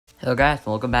Hello guys,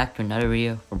 welcome back to another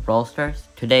video for Brawl Stars.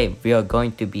 Today we are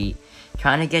going to be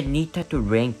trying to get Nita to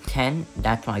rank 10.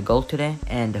 That's my goal today,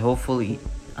 and hopefully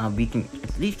we can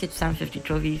at least get 750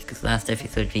 trophies. Because last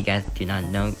episode, if you guys do not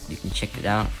know, you can check it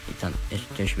out.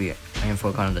 There should be an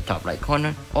info card on the top right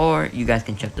corner, or you guys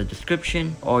can check the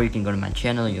description, or you can go to my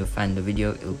channel. You'll find the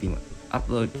video. It'll be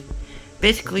uploaded.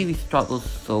 Basically, we struggled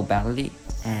so badly,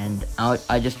 and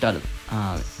I just started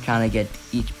trying to get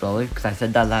each brawler, because I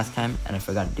said that last time and I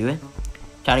forgot to do it.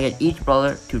 Trying to get each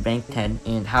brawler to rank 10,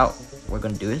 and how we're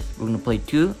gonna do is we're gonna play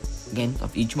 2 games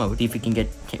of each mode. See if we can get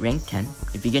rank 10.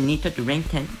 If we get Nita to rank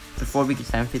 10 before we get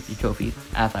 750 trophies,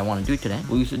 as I want to do today,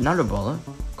 we'll use another brawler,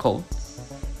 Cole,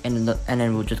 and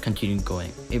then we'll just continue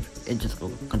going. If it just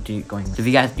will continue going. So if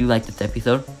you guys do like this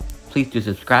episode, please do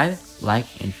subscribe, like,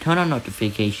 and turn on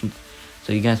notifications,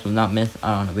 so you guys will not miss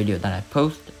out on a video that I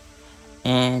post.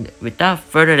 And without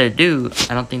further ado,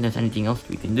 I don't think there's anything else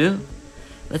we can do.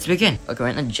 Let's begin. Okay, we're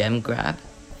in a gem grab.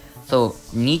 So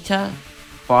Nita,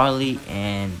 Barley,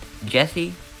 and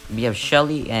Jesse. We have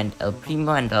Shelly and El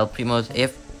Primo, and El Primo's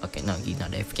okay, no, he's not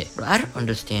AFK. But I don't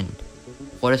understand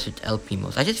what is with El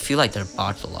Primos. I just feel like they're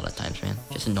bots a lot of times, man.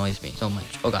 It just annoys me so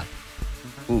much. Oh god.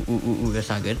 Ooh, that's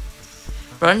not good.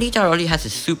 Bro, Nita already has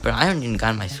his super. I haven't even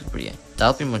gotten my super yet. The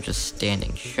El Primo's just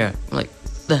standing. Sure. I'm like,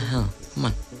 what the hell? Come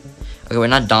on. Okay, we're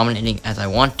not dominating as I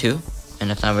want to, and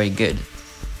that's not very good.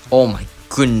 Oh my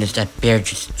goodness, that bear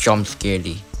just jump scared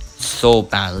me so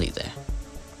badly there.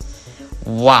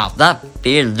 Wow, that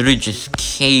bear literally just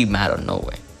came out of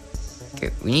nowhere. Okay,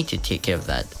 we need to take care of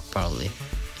that, probably.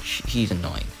 He's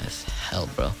annoying as hell,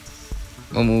 bro.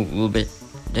 We'll move a little bit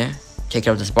there. Take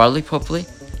care of this Barley, hopefully.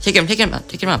 Take him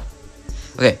out.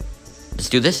 Okay, let's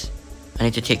do this. I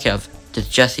need to take care of this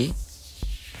Jesse.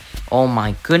 Oh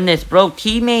my goodness, bro,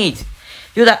 teammates!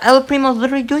 Dude, that El Primo's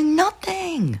literally doing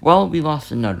nothing! Well, we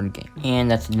lost another game.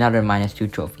 And that's another -2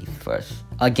 trophies for us.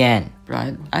 Again.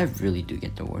 Bro, I really do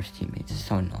get the worst teammates. It's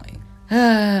so annoying.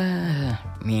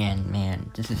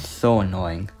 Man, this is so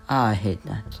annoying. I hate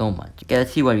that so much. Okay,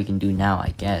 let's see what we can do now,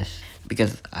 I guess.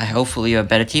 Because hopefully you have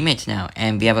better teammates now.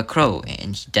 And we have a Crow.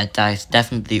 And that guy's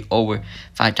definitely over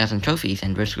 5,000 trophies.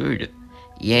 And we're screwed.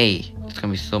 Yay. It's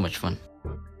gonna be so much fun.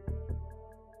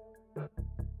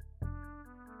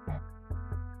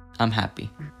 I'm happy.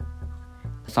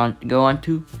 Let's go on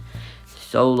to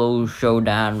solo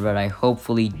showdown, where I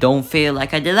hopefully don't fail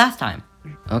like I did last time.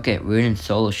 Okay, we're in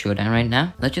solo showdown right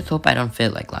now. Let's just hope I don't fail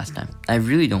like last time. I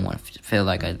really don't want to fail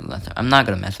like I did last time. I'm not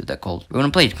gonna mess with that Colt. We're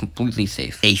gonna play it completely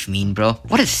safe. Safe mean, bro?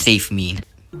 What does safe mean?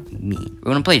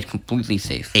 We're gonna play it completely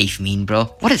safe. Safe mean, bro?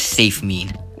 What does safe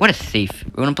mean? What is safe?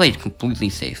 We're gonna play it completely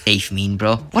safe. Safe mean,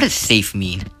 bro? What does safe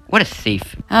mean? What is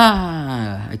safe?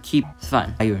 It's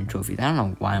fun. You're in trophies. I don't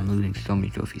know why I'm losing so many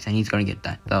trophies, and he's gonna get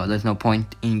that. So there's no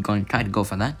point in going to try to go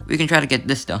for that. We can try to get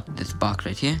this though. This box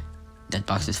right here. That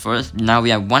box is for us. Now we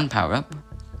have 1 power up.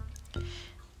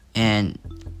 And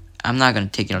I'm not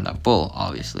gonna take it on that bull,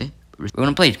 obviously. We're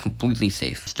gonna play it completely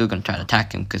safe. Still gonna try to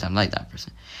attack him because I'm like that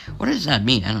person. What does that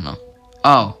mean? I don't know.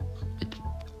 Oh.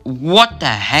 What the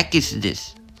heck is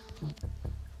this?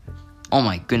 Oh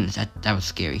my goodness, that was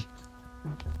scary.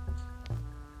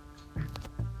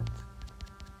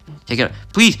 Take it out.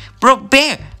 Please, bro,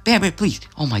 bear, please.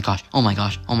 Oh my gosh.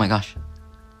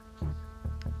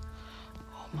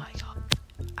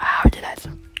 How did I?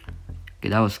 Okay,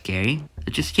 that was scary.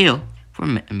 Let's just heal for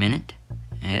a minute.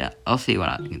 And I'll see what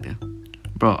I can do.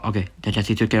 Bro, okay, that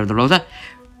Jesse took care of the Rosa.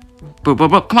 Bro,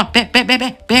 come on, bear.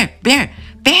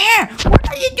 What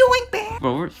are you doing, bear?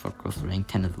 Bro, we're so close to rank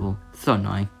 10 as well. So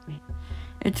annoying.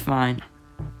 It's fine.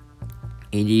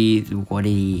 It is what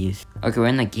it is. Okay, we're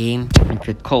in the game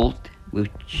with Colt,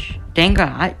 which, thank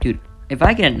God, dude, if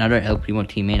I get another El Primo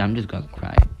teammate, I'm just gonna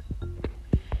cry.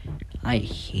 I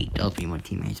hate El Primo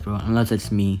teammates, bro, unless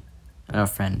it's me or a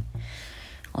friend.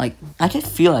 Like, I just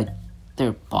feel like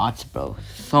they're bots, bro.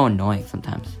 So annoying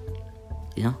sometimes,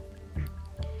 you know?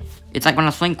 It's like when I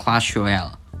was playing Clash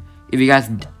Royale. If you guys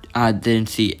didn't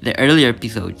see the earlier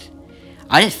episodes,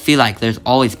 I just feel like there's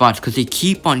always bots because they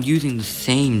keep on using the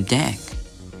same deck.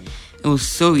 It was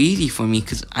so easy for me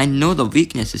because I know the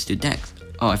weaknesses to decks.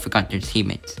 Oh, I forgot there's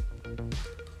teammates.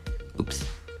 Oops.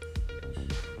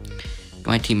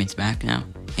 Got my teammates back now.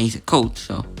 And he's a Colt,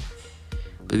 so.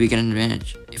 But we get an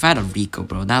advantage. If I had a Rico,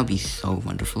 bro, that would be so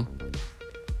wonderful.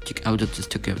 I would have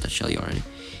just took care of that Shelly already.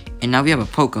 And now we have a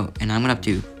Poco, and I'm gonna have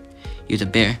to use a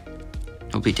bear.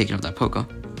 Hopefully take care of that Poco.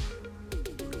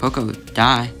 Poco,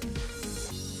 die.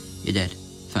 You're dead.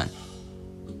 Fun.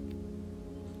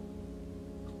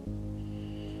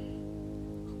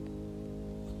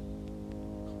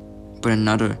 Put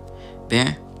another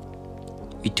bear.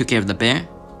 We took care of the bear.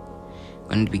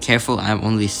 I need to be careful. I have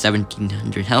only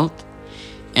 1700 health.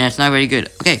 And it's not very good.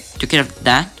 Okay, took care of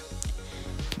that.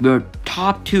 We're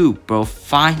top 2, bro.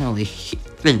 Finally.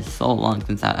 It's been so long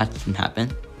since that hasn't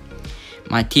happened.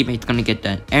 My teammate's gonna get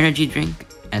that energy drink.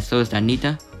 And so is that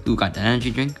Nita, who got that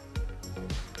energy drink.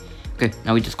 Okay,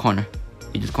 now we just corner.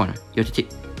 You have to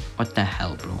take... What the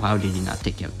hell, bro? How did you not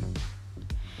take care of him?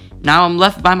 Now I'm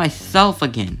left by myself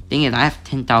again. Thing is, I have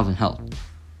 10,000 health.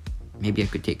 Maybe I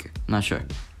could take her. I'm not sure.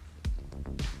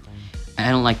 I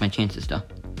don't like my chances, though.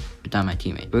 Without my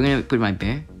teammate. We're gonna put my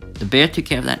bear. The bear took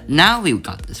care of that. Now we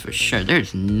got this for sure.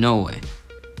 There's no way.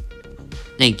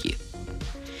 Thank you.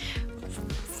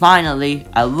 Finally,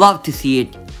 I love to see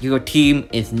it. Your team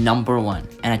is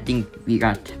 #1. And I think we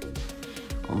got...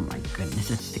 Oh my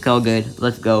goodness. It's so good.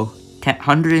 Let's go.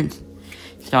 100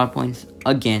 star points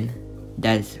again.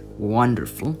 That is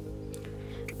wonderful.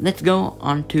 Let's go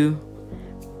on to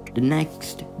the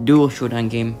next dual showdown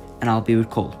game. And I'll be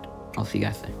with Colt. I'll see you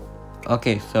guys there.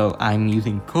 Okay, so I'm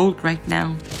using Colt right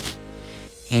now.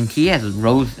 And he has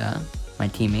Rosa, my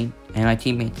teammate. And my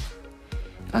teammate...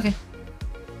 Okay.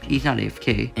 He's not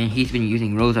AFK. And he's been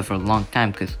using Rosa for a long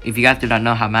time. Because if you guys do not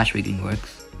know how matchmaking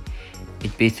works,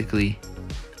 it's basically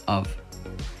of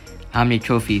how many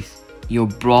trophies your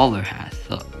brawler has.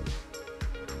 So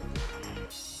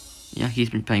yeah, he's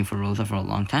been playing for Rosa for a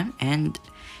long time. And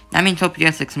that means hopefully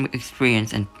he has some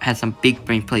experience and has some big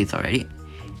brain plays already.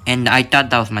 And I thought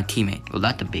that was my teammate. Well,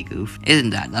 that's a big oof.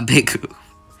 Isn't that a big oof?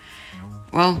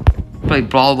 Well, play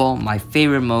Brawl, my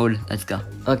favorite mode. Let's go.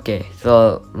 Okay,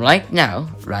 so right now,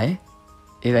 right?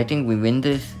 If I think we win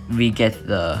this, we get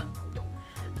the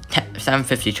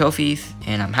 750 trophies,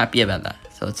 and I'm happy about that.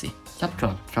 So let's see. Stop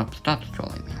trolling. Stop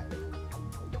trolling, man.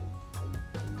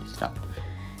 Stop.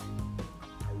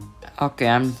 Okay,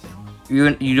 you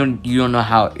don't know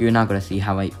how, you're not gonna see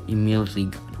how I immediately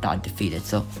got defeated,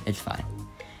 so it's fine.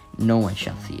 No one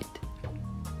shall see it.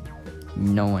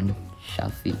 No one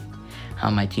shall see how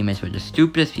my teammates were the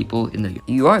stupidest people in the...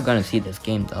 You are gonna see this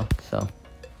game though, so...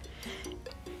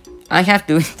 I have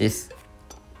to win this.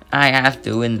 I have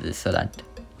to win this so that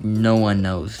no one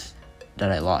knows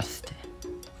that I lost.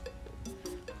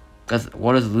 Because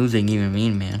what does losing even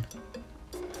mean, man?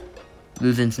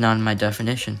 Losing's not in my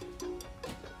definition.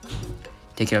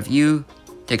 Take care of you.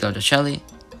 Take out the Shelly.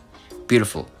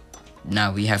 Beautiful.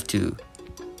 Now we have to...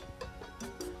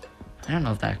 I don't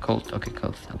know if that Colt... Okay,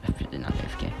 Colt's not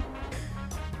AFK.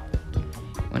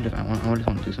 I just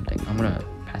want to do something. I'm gonna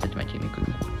pass it to my teammate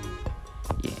quickly.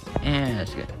 Yeah,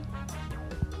 that's good.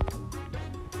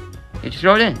 Yeah, just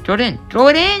throw it in! Throw it in! Throw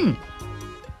it in!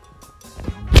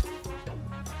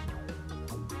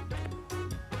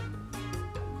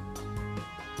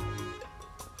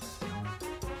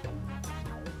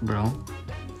 Bro.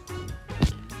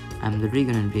 I'm literally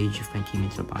gonna engage if my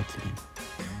teammates are bots again.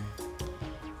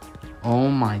 Oh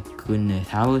my goodness,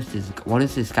 how is this? What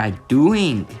is this guy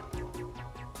doing?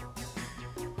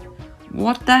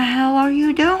 What the hell are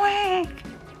you doing?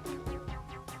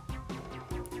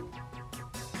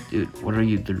 Dude, what are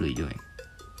you literally doing?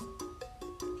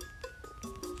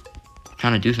 I'm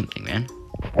trying to do something, man.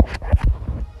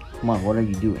 Come on, what are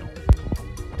you doing?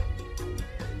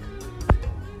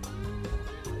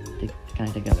 Can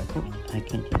I take out that quote? I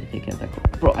can't take out that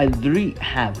quote. Bro, I literally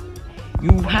have...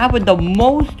 You have the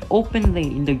most open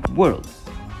lane in the world.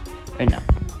 Right now.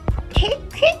 Kick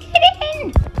it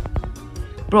in!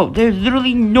 Bro, there's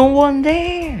literally no one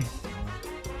there.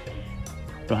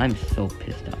 Bro, I'm so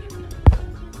pissed off.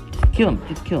 Just kill him.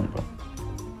 Just kill him, bro.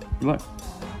 What?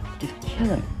 Just kill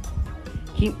him.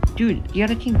 Dude, the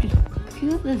other team, just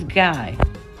kill this guy.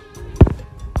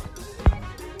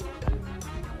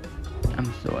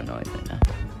 I'm so annoyed right now.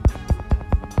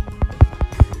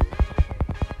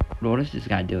 Bro, what is this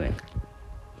guy doing?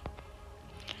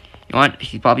 You know what?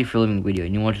 He's probably filming a video.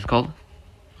 You know what it's called?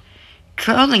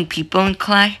 Trolling people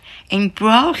in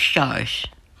Brawl Stars.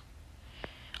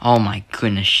 Oh my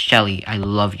goodness, Shelly, I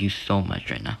love you so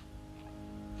much right now.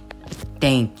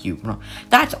 Thank you, bro.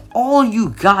 That's all you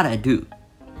gotta do.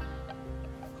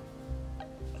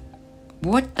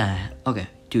 What the heck? Okay,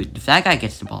 dude, if that guy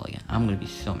gets the ball again, I'm gonna be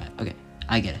so mad. Okay,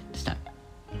 I get it this time.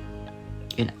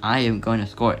 And I am going to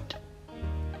score it.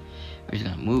 We're just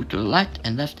gonna move to the left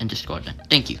and just score it.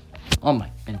 Thank you. Oh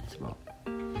my goodness, bro.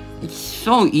 It's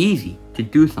so easy to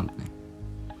do something.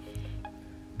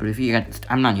 But if you got...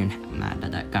 I'm not even mad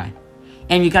at that guy.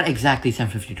 And you got exactly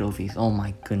 750 trophies. Oh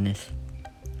my goodness.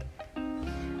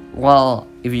 Well,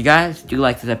 if you guys do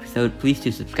like this episode, please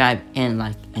do subscribe and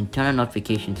like and turn on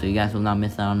notifications so you guys will not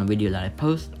miss out on the video that I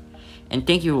post. And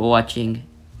thank you for watching.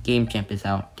 Game Champ is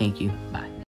out. Thank you. Bye.